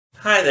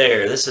Hi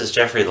there, this is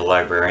Jeffrey the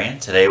Librarian.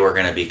 Today we're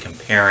going to be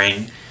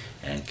comparing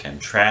and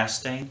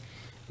contrasting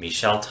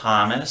Michel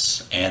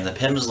Thomas and the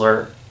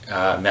Pimsleur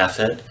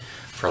method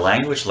for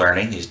language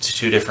learning, these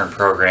two different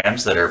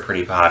programs that are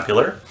pretty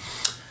popular.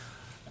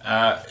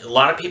 A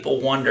lot of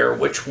people wonder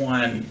which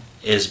one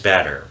is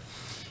better.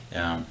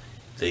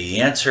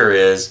 The answer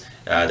is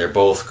they're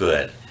both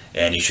good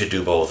and you should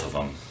do both of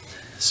them.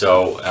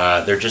 So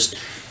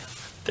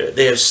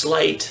they have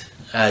slight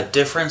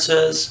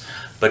differences,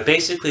 but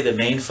basically the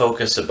main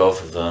focus of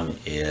both of them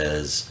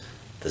is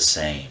the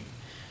same.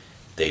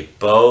 They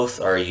both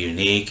are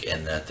unique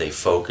in that they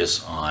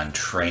focus on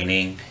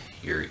training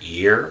your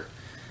ear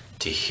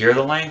to hear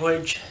the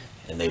language,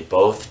 and they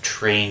both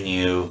train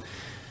you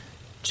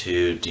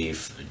to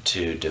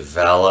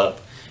develop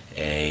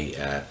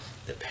the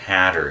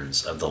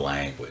patterns of the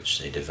language.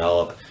 They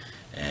develop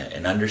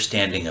an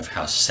understanding of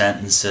how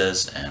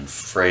sentences and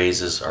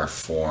phrases are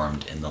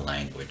formed in the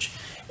language,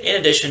 in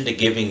addition to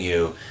giving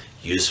you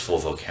useful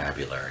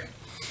vocabulary.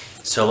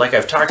 So like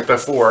I've talked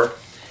before,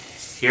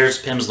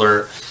 here's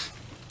Pimsleur,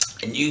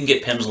 and you can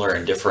get Pimsleur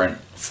in different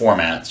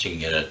formats. You can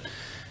get it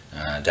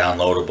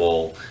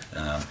downloadable.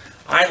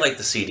 I like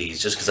the CDs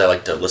just because I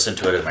like to listen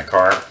to it in my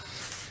car.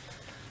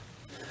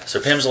 So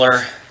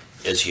Pimsleur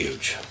is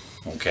huge,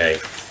 okay?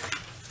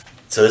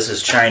 So this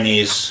is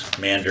Chinese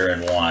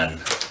Mandarin 1,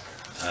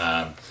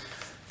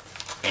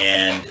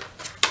 and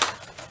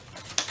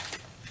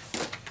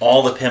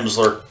all the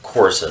Pimsleur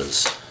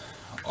courses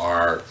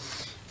are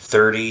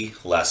 30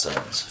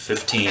 lessons,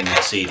 15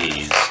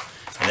 CDs,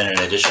 and then an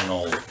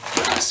additional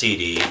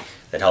CD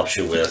that helps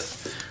you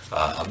with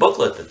a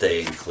booklet that they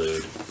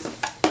include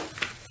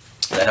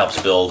that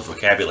helps build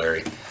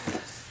vocabulary.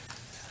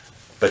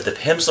 But the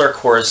Pimsleur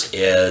course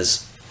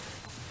is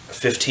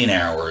 15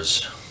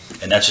 hours,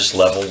 and that's just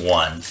level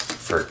 1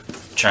 for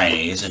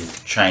Chinese,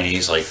 and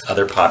Chinese, like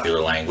other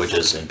popular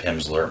languages in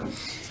Pimsleur,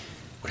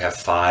 would have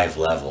 5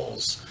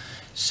 levels.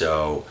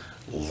 So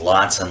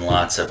lots and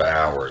lots of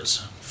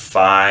hours,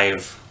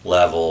 5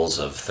 levels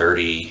of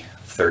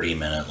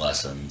 30-minute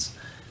lessons.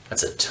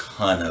 That's a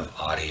ton of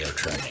audio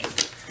training.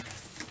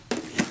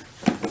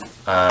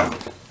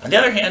 On the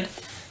other hand,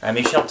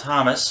 Michel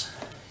Thomas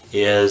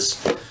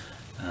is,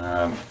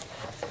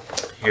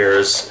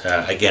 here's,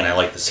 again, I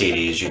like the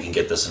CDs. You can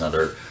get this in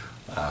other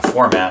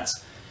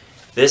formats.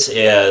 This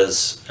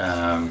is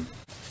 8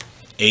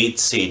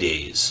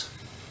 CDs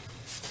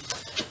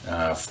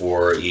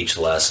for each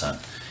lesson.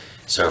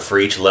 So for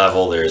each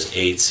level there's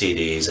 8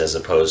 CDs as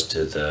opposed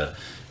to the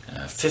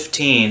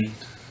 15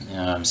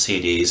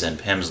 CDs in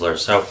Pimsleur.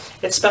 So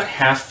it's about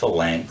half the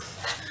length.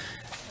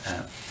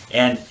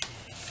 And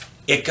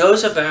it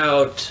goes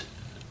about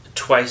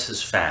twice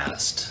as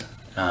fast.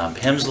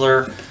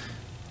 Pimsleur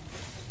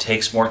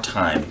takes more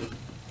time.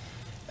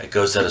 It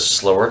goes at a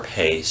slower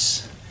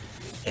pace.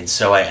 And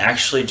so I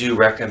actually do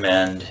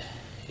recommend,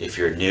 if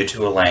you're new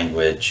to a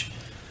language,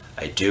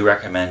 I do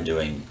recommend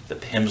doing the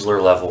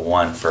Pimsleur level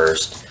 1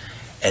 first,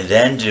 and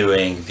then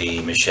doing the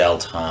Michel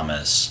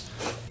Thomas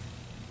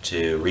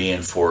to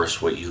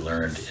reinforce what you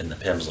learned in the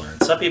Pimsleur.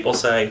 And some people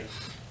say,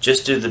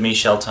 just do the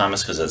Michel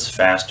Thomas because it's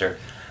faster.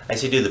 I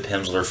say do the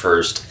Pimsleur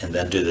first and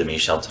then do the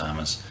Michel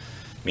Thomas.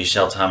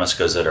 Michel Thomas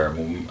goes at a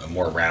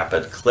more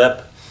rapid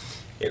clip.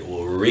 It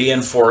will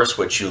reinforce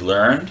what you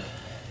learned,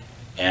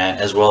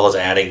 and as well as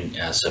adding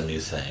some new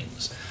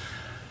things.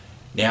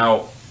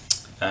 Now,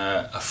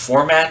 a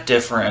format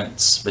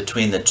difference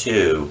between the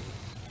two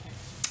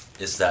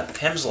is that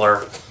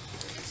Pimsleur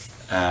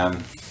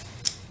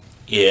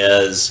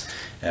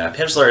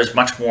is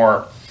much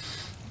more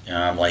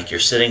like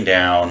you're sitting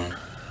down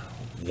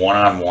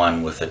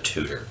one-on-one with a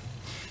tutor.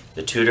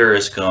 The tutor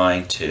is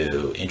going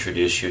to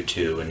introduce you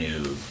to a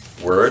new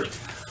word,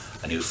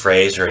 a new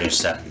phrase, or a new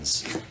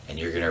sentence, and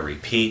you're going to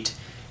repeat,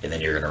 and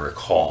then you're going to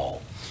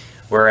recall.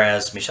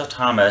 Whereas Michel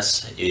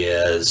Thomas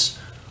is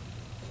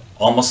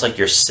almost like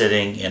you're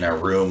sitting in a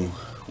room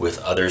with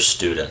other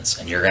students,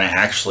 and you're going to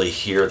actually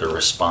hear the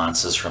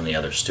responses from the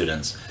other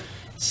students.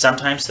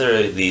 Sometimes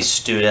these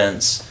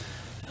students,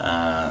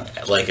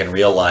 like in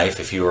real life,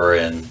 if you were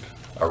in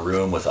a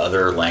room with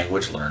other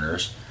language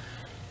learners,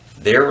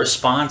 their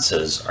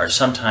responses are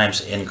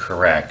sometimes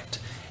incorrect,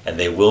 and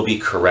they will be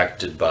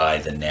corrected by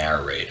the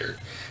narrator.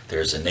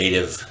 There's a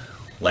native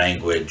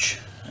language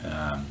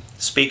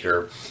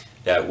speaker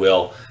that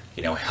will,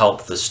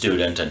 help the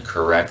student and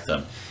correct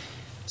them.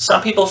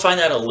 Some people find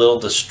that a little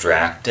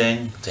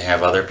distracting to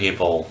have other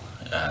people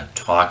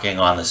talking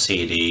on the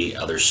CD,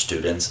 other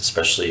students,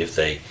 especially if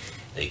they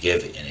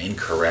give an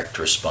incorrect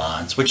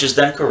response, which is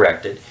then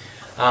corrected.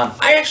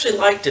 I actually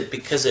liked it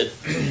because it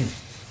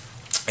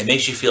it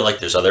makes you feel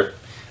like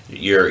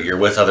you're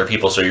with other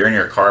people, so you're in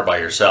your car by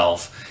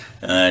yourself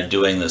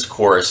doing this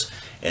course,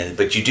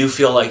 but you do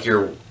feel like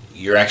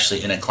you're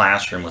actually in a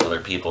classroom with other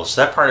people,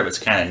 so that part of it's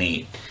kind of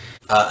neat.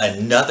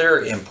 Another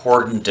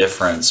important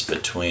difference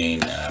between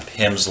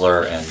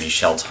Pimsleur and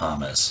Michel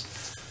Thomas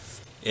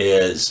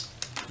is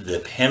the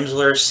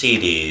Pimsleur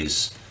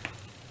CDs,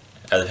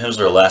 the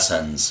Pimsleur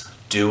lessons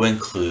do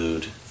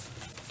include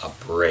a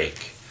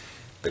break.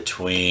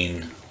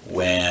 between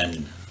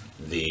when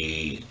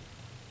the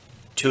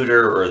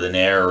tutor or the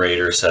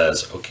narrator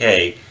says,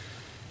 okay,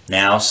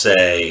 now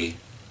say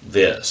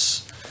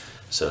this.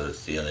 So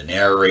the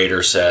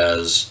narrator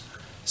says,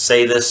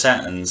 say this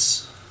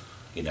sentence,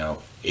 in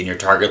your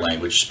target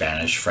language,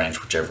 Spanish,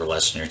 French, whichever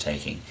lesson you're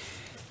taking.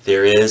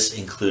 There is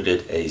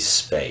included a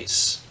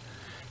space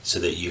so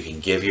that you can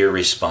give your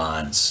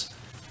response,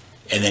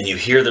 and then you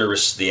hear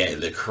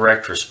the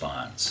correct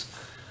response.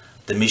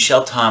 The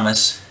Michel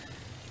Thomas,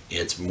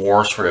 it's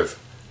more sort of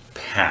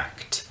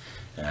packed,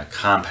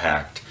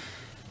 compact.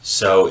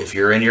 So if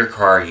you're in your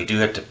car, you do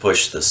have to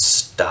push the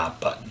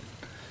stop button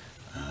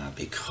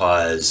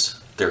because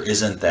there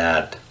isn't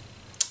that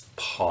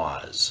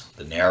pause.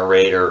 The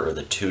narrator or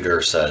the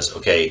tutor says,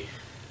 okay,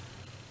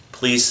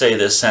 please say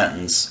this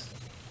sentence,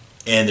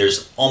 and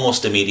there's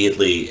almost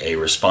immediately a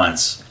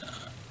response.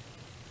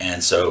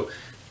 And so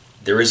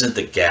there isn't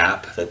the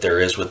gap that there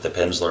is with the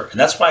Pimsleur. And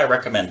that's why I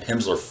recommend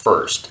Pimsleur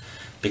first,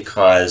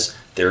 because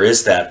there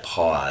is that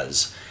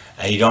pause,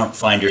 and you don't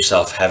find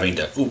yourself having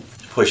to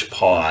push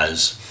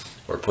pause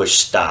or push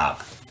stop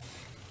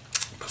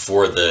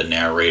before the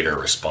narrator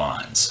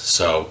responds.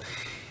 So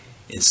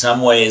in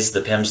some ways,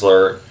 the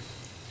Pimsleur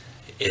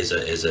is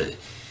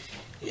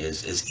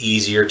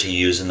easier to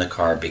use in the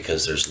car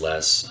because there's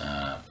less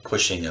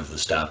pushing of the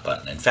stop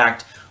button. In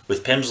fact,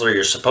 with Pimsleur,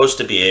 you're supposed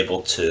to be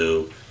able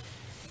to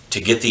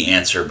get the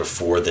answer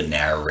before the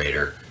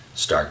narrator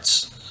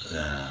starts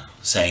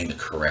saying the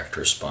correct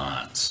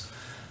response.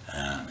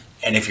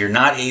 And if you're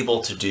not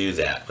able to do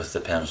that with the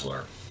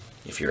Pimsleur,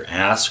 if you're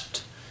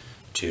asked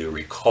to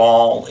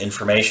recall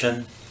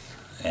information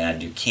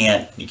and you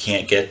can't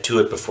get to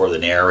it before the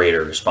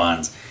narrator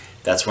responds,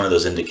 that's one of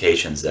those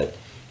indications that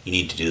you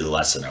need to do the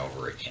lesson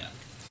over again.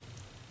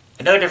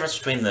 Another difference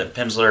between the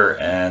Pimsleur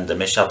and the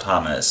Michel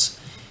Thomas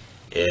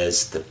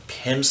is the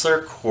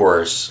Pimsleur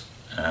course,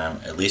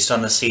 at least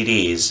on the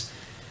CDs,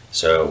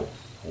 so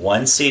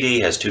one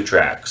CD has 2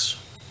 tracks,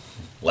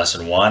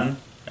 lesson 1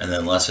 and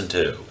then lesson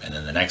 2, and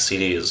then the next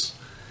CD is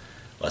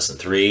lesson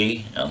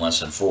 3 and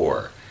lesson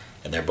 4,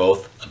 and they're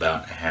both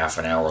about half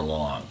an hour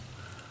long.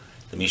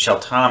 The Michel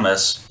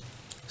Thomas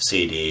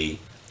CD,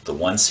 the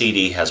one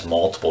CD has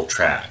multiple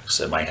tracks.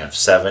 It might have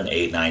 7,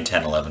 8, 9,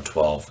 10, 11,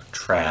 12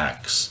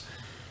 tracks.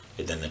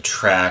 And then the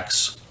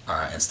tracks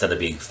are, instead of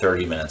being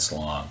 30 minutes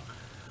long,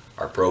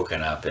 are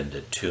broken up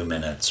into 2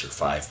 minutes or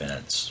 5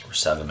 minutes or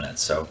 7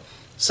 minutes. So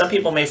some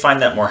people may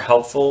find that more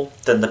helpful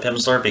than the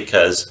Pimsleur,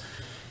 because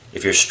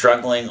if you're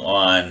struggling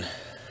on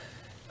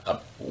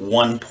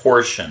one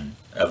portion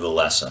of the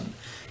lesson,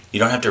 you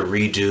don't have to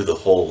redo the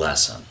whole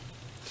lesson.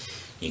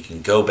 You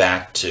can go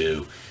back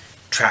to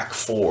track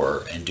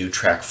 4 and do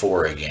track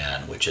 4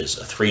 again, which is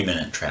a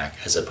 3-minute track,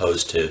 as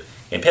opposed to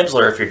in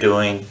Pimsleur, if you're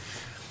doing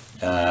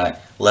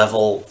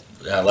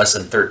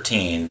lesson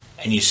 13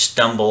 and you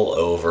stumble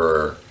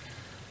over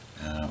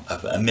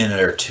a minute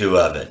or 2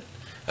 of it,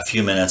 a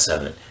few minutes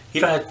of it, you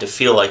don't have to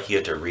feel like you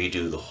have to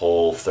redo the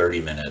whole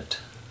 30-minute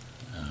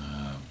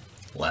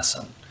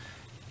lesson.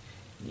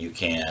 You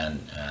can,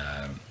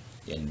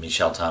 in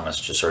Michel Thomas,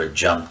 just sort of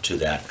jump to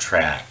that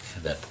track,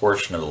 that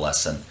portion of the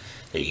lesson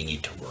that you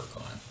need to work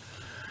on.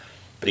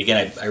 But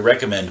again, I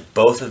recommend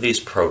both of these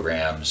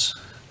programs.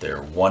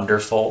 They're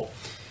wonderful.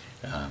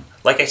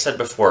 Like I said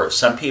before,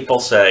 some people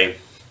say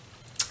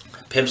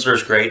Pimsleur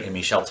is great and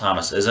Michel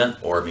Thomas isn't,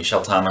 or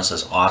Michel Thomas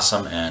is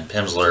awesome and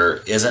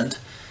Pimsleur isn't.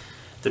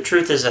 The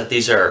truth is that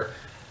these are,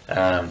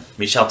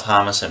 Michel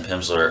Thomas and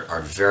Pimsleur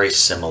are very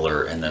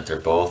similar in that they're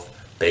both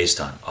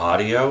based on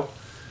audio.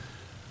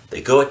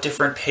 They go at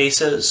different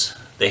paces.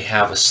 They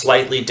have a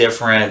slightly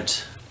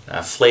different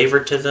flavor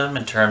to them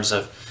in terms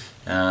of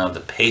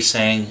the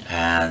pacing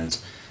and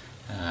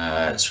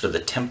sort of the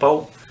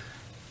tempo,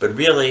 but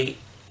really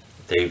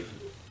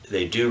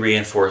they do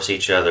reinforce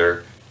each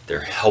other.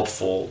 They're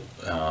helpful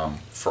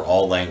for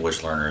all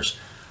language learners.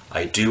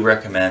 I do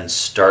recommend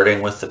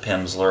starting with the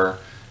Pimsleur,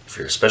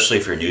 especially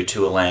if you're new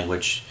to a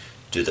language.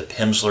 Do the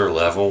Pimsleur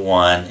level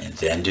 1 and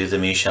then do the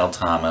Michel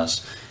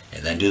Thomas,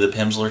 and then do the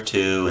Pimsleur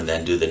 2 and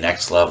then do the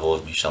next level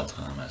of Michel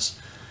Thomas.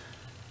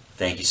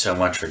 Thank you so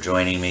much for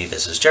joining me.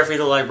 This is Jeffrey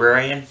the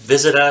Librarian.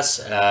 Visit us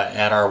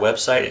at our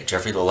website at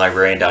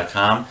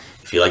jeffreythelibrarian.com.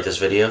 If you like this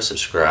video,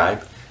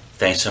 subscribe.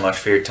 Thanks so much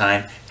for your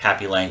time.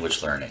 Happy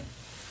language learning.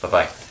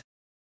 Bye-bye.